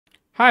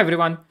Hi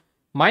everyone,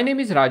 my name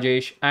is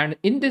Rajesh and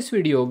in this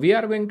video we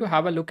are going to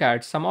have a look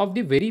at some of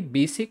the very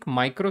basic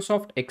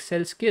Microsoft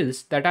Excel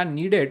skills that are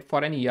needed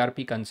for an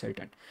ERP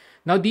consultant.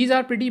 Now these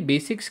are pretty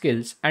basic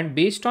skills and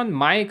based on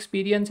my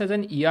experience as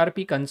an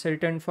ERP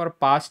consultant for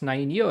past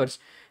 9 years,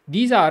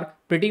 these are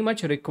pretty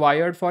much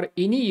required for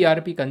any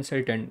ERP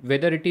consultant,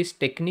 whether it is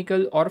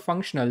technical or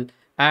functional.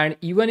 And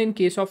even in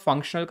case of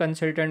functional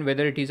consultant,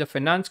 whether it is a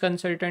finance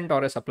consultant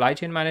or a supply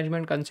chain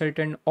management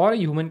consultant or a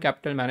human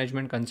capital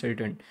management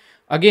consultant.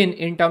 Again,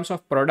 in terms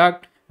of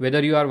product,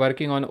 whether you are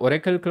working on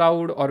Oracle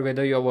Cloud or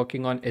whether you are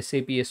working on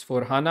SAP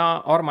S4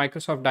 HANA or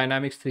Microsoft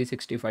Dynamics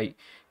 365,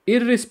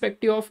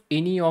 irrespective of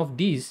any of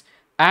these,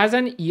 as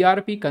an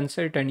ERP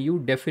consultant, you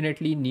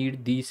definitely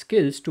need these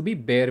skills to be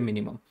bare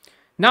minimum.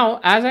 Now,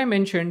 as I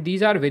mentioned,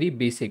 these are very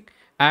basic.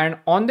 And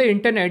on the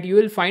internet, you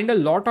will find a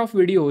lot of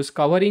videos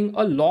covering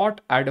a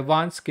lot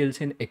advanced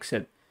skills in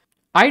Excel.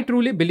 I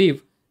truly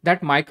believe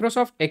that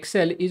Microsoft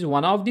Excel is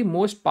one of the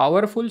most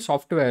powerful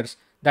softwares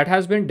that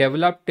has been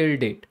developed till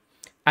date.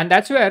 And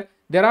that's where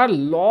there are a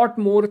lot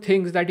more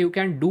things that you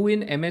can do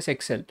in MS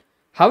Excel.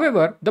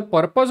 However, the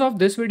purpose of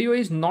this video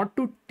is not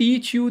to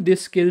teach you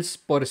these skills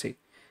per se,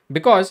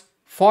 because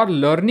for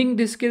learning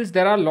these skills,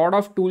 there are a lot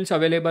of tools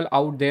available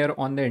out there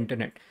on the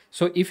internet.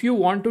 So if you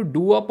want to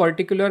do a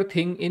particular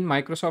thing in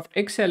Microsoft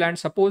Excel and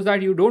suppose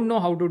that you don't know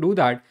how to do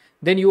that,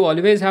 then you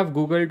always have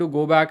Google to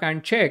go back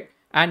and check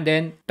and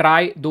then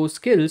try those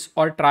skills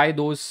or try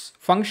those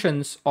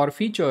functions or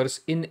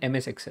features in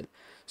MS Excel.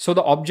 So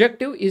the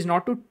objective is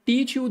not to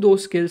teach you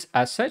those skills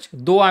as such,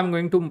 though I'm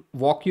going to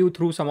walk you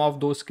through some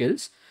of those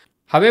skills.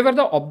 However,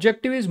 the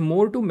objective is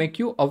more to make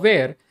you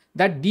aware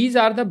that these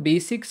are the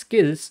basic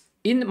skills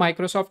in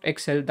Microsoft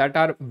Excel that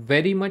are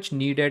very much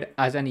needed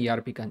as an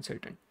ERP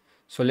consultant.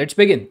 So let's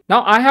begin.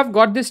 Now I have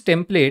got this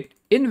template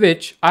in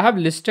which I have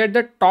listed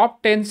the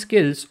top 10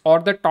 skills or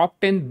the top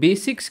 10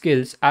 basic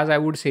skills, as I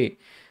would say,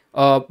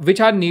 which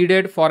are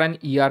needed for an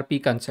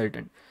ERP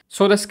consultant.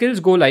 So the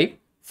skills go like,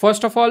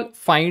 first of all,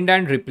 find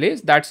and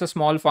replace. That's a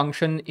small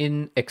function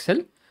in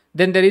Excel.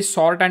 Then there is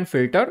sort and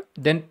filter,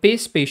 then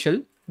paste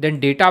spatial,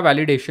 then data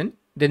validation,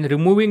 then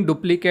removing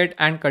duplicate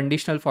and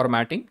conditional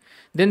formatting.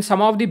 Then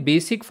some of the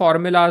basic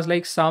formulas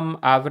like sum,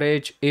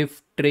 average,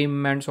 if,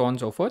 trim, and so on and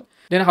so forth.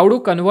 Then how to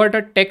convert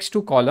a text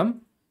to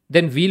column.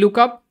 Then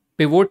VLOOKUP,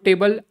 pivot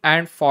table,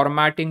 and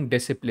formatting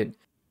discipline.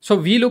 So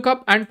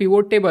VLOOKUP and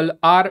pivot table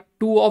are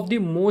two of the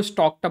most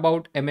talked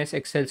about MS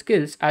Excel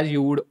skills, as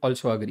you would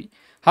also agree.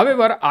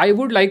 However, I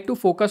would like to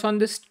focus on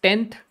this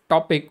 10th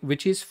topic,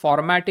 which is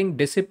formatting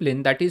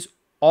discipline, that is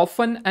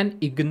often an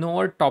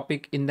ignored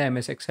topic in the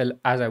MS Excel,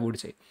 as I would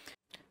say.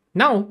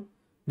 Now,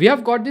 we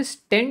have got this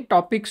 10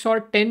 topics or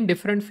 10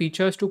 different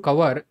features to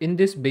cover in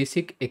this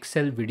basic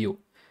Excel video.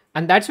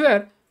 And that's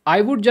where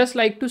I would just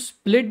like to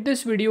split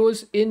these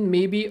videos in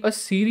maybe a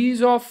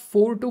series of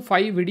 4 to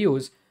 5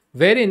 videos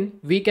wherein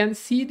we can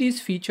see these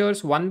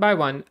features one by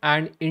one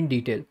and in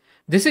detail.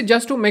 This is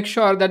just to make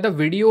sure that the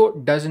video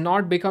does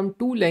not become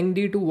too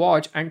lengthy to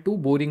watch and too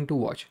boring to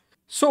watch.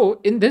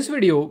 So in this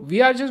video,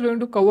 we are just going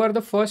to cover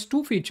the first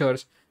two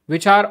features,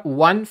 which are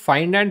one,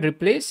 find and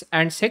replace,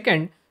 and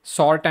second,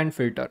 sort and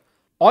filter.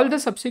 All the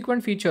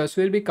subsequent features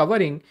we'll be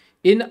covering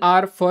in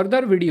our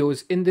further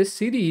videos in this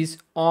series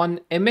on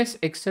MS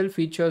Excel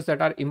features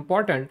that are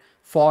important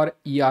for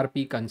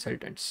ERP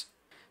consultants.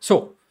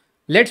 So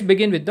let's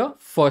begin with the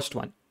first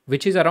one,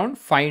 which is around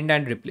find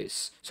and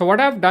replace. So what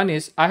I've done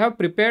is I have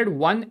prepared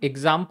one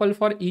example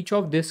for each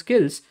of these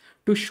skills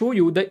to show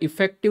you the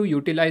effective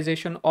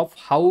utilization of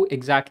how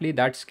exactly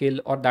that skill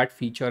or that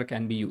feature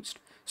can be used.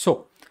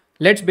 So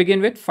let's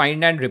begin with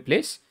find and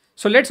replace.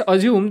 So let's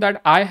assume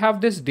that I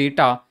have this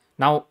data.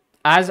 Now,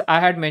 as I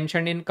had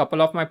mentioned in a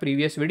couple of my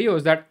previous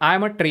videos, that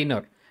I'm a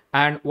trainer,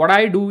 and what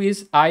I do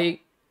is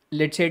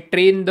let's say,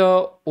 train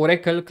the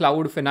Oracle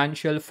Cloud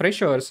financial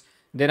freshers.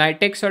 Then I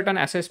take certain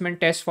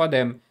assessment tests for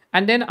them,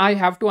 and then I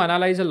have to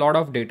analyze a lot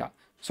of data.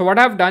 So what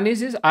I've done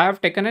is I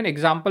have taken an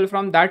example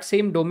from that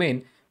same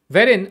domain,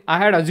 wherein I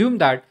had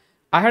assumed that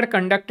I had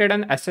conducted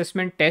an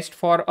assessment test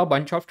for a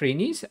bunch of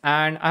trainees,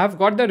 and I have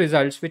got the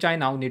results which I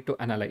now need to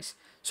analyze.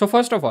 So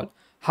first of all,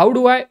 how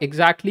do I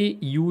exactly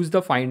use the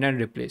find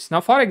and replace?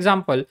 Now, for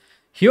example,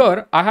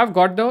 here I have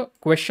got the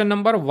question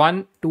number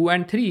 1, 2,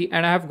 and 3,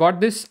 and I have got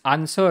this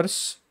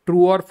answers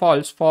true or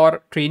false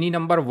for trainee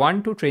number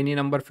 1 to trainee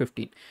number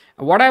 15.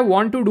 What I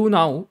want to do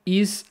now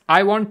is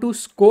I want to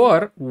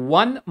score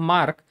 1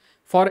 mark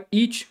for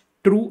each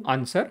true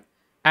answer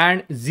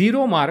and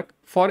 0 mark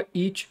for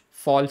each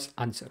false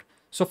answer.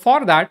 So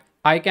for that,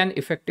 I can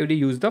effectively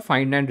use the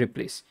find and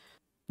replace.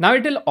 Now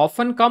it will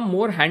often come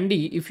more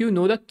handy if you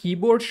know the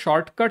keyboard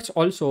shortcuts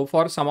also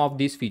for some of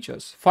these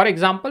features. For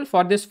example,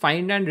 for this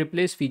find and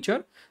replace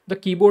feature, the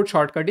keyboard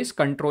shortcut is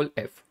Ctrl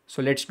F.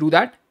 So let's do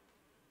that.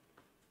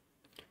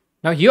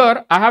 Now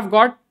here I have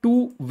got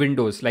two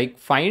windows like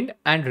find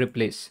and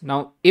replace.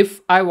 Now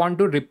if I want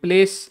to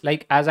replace,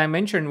 like as I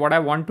mentioned, what I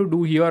want to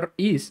do here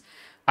is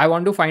I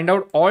want to find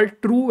out all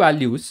true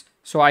values.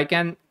 So I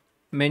can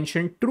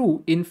mention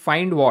true in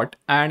find what,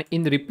 and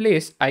in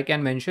replace I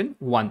can mention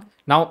 1.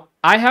 Now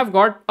I have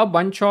got a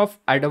bunch of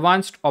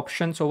advanced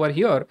options over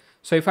here.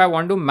 So if I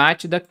want to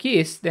match the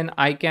case, then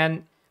I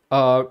can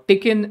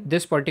tick in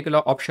this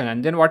particular option.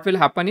 And then what will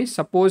happen is,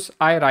 suppose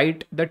I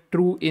write the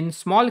true in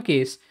small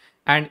case,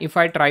 and if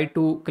I try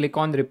to click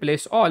on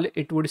replace all,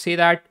 it would say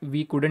that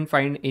we couldn't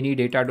find any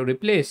data to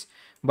replace.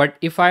 But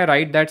if I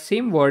write that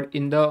same word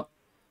in the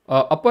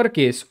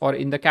uppercase or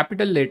in the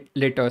capital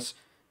letters,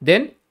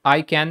 then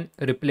I can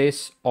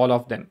replace all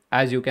of them,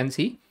 as you can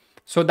see.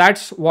 So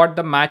that's what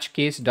the match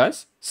case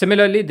does.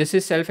 Similarly, this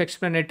is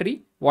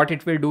self-explanatory. What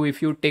it will do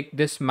if you take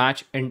this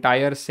match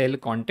entire cell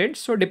content.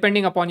 So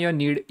depending upon your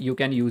need, you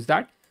can use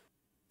that.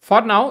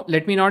 For now,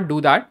 let me not do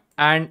that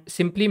and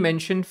simply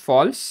mention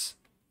false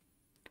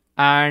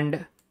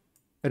and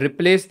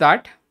replace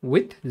that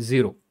with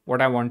 0,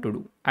 what I want to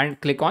do, and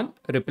click on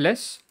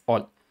replace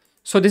all.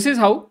 So this is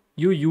how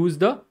you use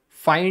the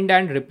find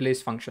and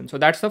replace function. So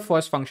that's the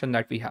first function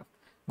that we have.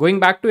 Going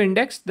back to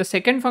index, the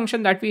second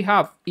function that we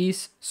have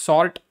is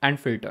sort and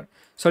filter.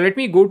 So let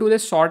me go to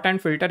this sort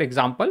and filter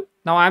example.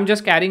 Now I'm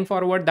just carrying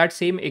forward that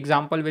same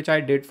example which I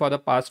did for the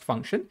past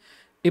function.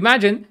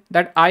 Imagine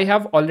that I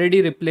have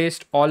already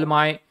replaced all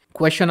my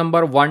question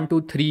number 1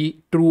 to 3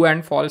 true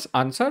and false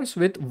answers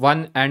with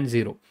 1 and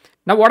 0.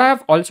 Now what I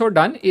have also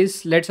done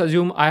is, let's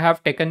assume I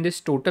have taken this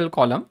total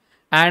column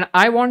and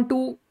I want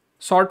to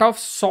sort of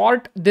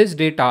sort this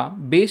data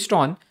based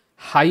on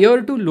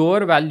higher to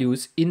lower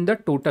values in the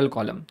total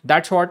column.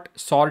 That's what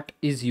sort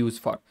is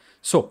used for.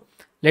 So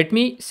let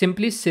me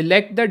simply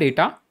select the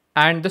data,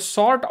 and the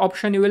sort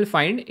option you will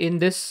find in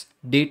this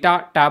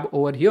data tab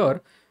over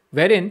here,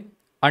 wherein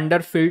under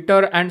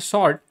filter and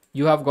sort,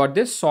 you have got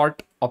this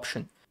sort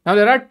option. Now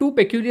there are two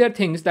peculiar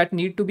things that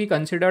need to be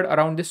considered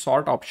around this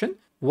sort option.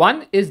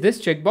 One is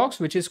this checkbox,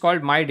 which is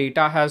called my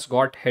data has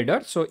got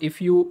header. So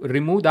if you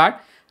remove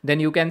that, then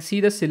you can see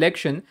the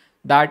selection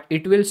that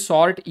it will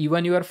sort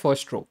even your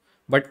first row.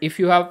 But if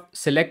you have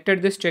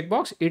selected this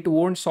checkbox, it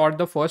won't sort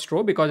the first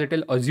row because it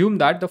will assume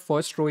that the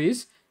first row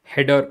is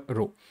header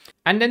row.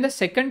 And then the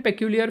second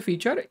peculiar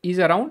feature is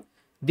around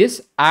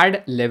this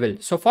add level.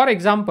 So for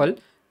example,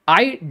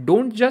 I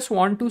don't just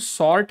want to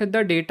sort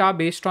the data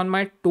based on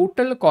my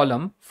total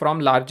column from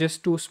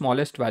largest to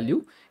smallest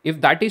value. If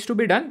that is to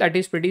be done, that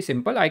is pretty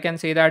simple. I can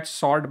say that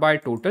sort by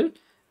total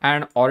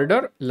and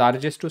order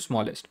largest to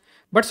smallest.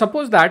 But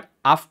suppose that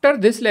after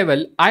this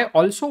level, I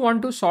also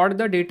want to sort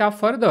the data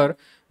further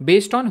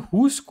based on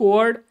who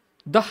scored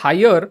the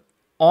higher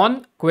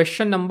on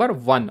question number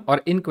 1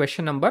 or in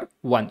question number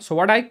 1. So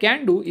what I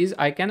can do is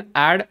I can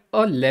add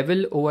a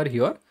level over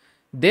here,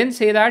 then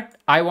say that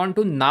I want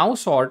to now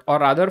sort, or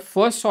rather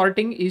first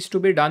sorting is to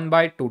be done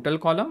by total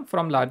column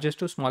from largest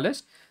to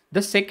smallest.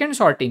 The second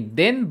sorting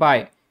then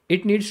by,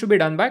 it needs to be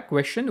done by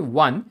question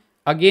 1.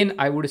 Again,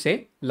 I would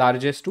say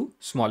largest to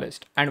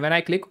smallest. And when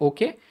I click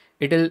OK,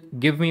 it will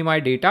give me my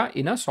data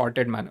in a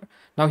sorted manner.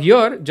 Now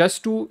here,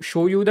 just to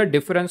show you the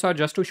difference, or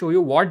just to show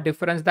you what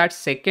difference that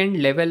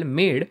second level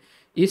made,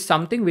 is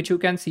something which you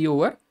can see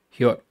over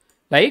here.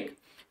 Like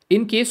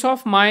in case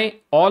of my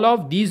all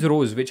of these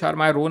rows, which are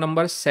my row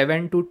number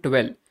 7 to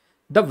 12,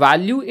 the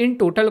value in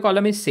total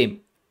column is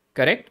same,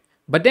 correct?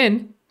 But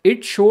then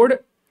it showed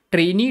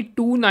trainee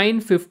 2,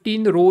 9,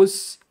 15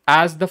 rows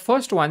as the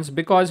first ones,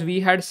 because we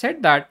had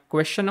said that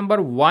question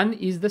number 1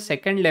 is the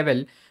second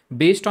level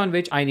based on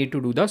which I need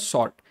to do the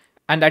sort.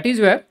 And that is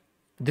where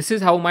this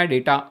is how my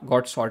data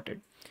got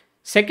sorted.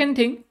 Second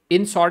thing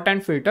in sort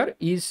and filter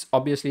is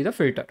obviously the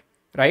filter,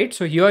 right?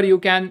 So here you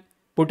can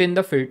put in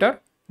the filter,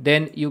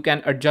 then you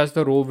can adjust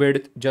the row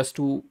width just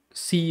to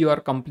see your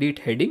complete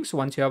headings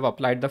once you have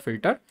applied the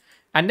filter.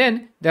 And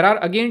then there are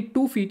again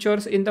two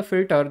features in the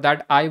filter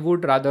that I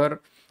would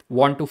rather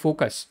want to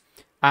focus.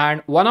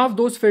 And one of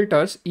those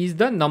filters is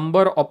the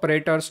number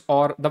operators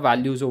or the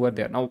values over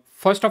there. Now,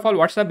 first of all,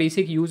 what's the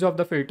basic use of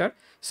the filter?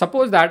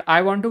 Suppose that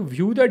I want to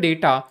view the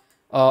data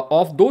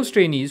of those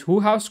trainees who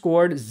have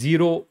scored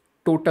 0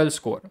 total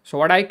score. So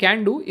what I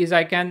can do is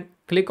I can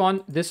click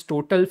on this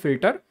total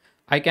filter.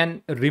 I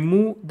can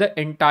remove the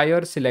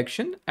entire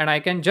selection and I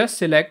can just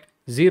select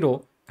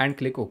 0 and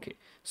click OK.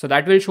 So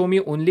that will show me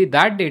only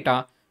that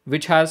data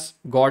which has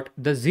got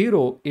the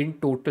 0 in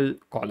total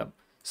column.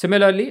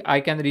 Similarly,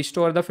 I can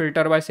restore the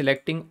filter by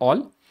selecting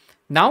all.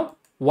 Now,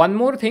 one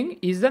more thing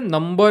is the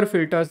number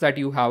filters that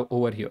you have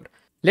over here.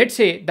 Let's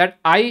say that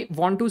I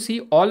want to see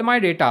all my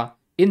data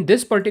in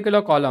this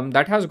particular column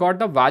that has got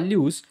the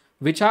values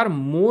which are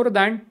more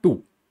than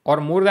 2 or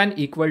more than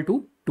equal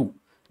to 2.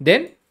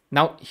 Then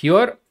now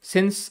here,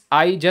 since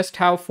I just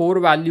have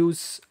 4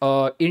 values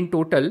in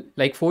total,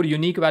 like 4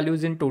 unique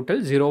values in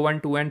total, 0,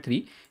 1, 2 and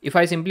 3. If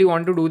I simply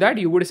want to do that,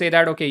 you would say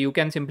that, okay, you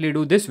can simply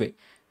do this way,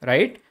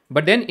 right?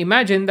 But then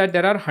imagine that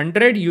there are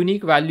 100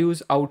 unique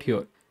values out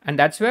here. And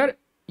that's where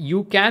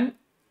you can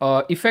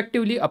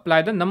effectively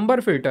apply the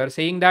number filter,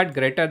 saying that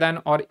greater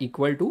than or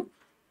equal to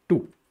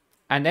 2.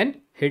 And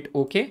then hit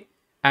OK.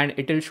 And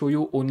it will show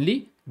you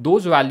only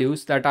those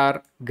values that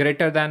are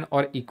greater than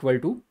or equal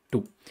to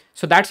 2.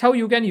 So that's how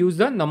you can use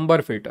the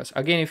number filters.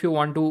 Again, if you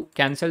want to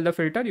cancel the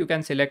filter, you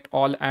can select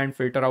all and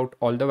filter out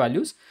all the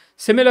values.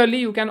 Similarly,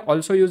 you can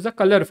also use the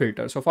color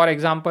filter. So for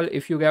example,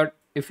 if you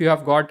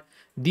have got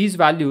these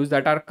values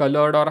that are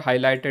colored or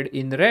highlighted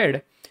in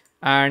red,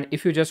 and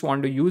if you just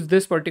want to use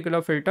this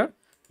particular filter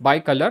by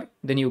color,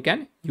 then you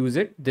can use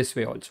it this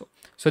way also.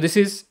 So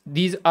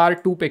these are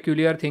two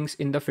peculiar things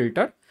in the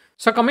filter.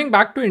 So coming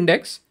back to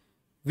index,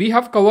 we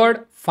have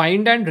covered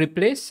find and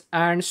replace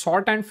and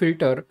sort and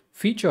filter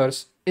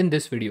features in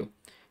this video.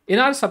 In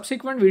our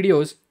subsequent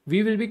videos,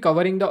 we will be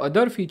covering the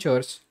other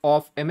features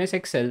of MS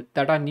Excel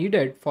that are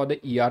needed for the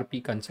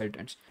ERP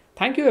consultants.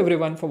 Thank you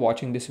everyone for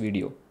watching this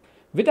video.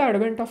 With the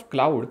advent of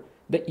cloud,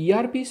 the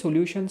ERP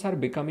solutions are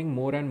becoming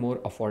more and more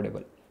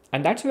affordable.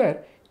 And that's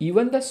where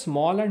even the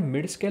small and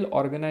mid-scale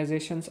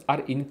organizations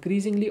are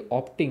increasingly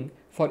opting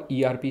for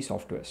ERP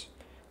softwares.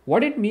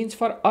 What it means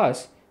for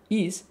us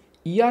is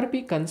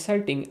ERP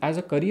consulting as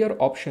a career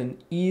option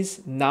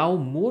is now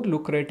more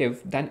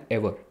lucrative than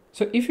ever.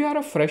 So if you are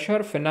a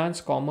fresher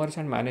finance, commerce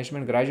and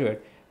management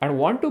graduate and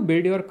want to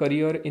build your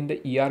career in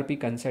the ERP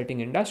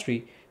consulting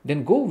industry,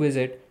 then go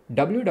visit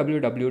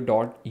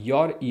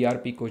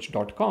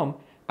www.yourerpcoach.com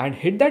and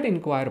hit that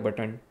inquire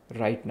button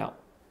right now.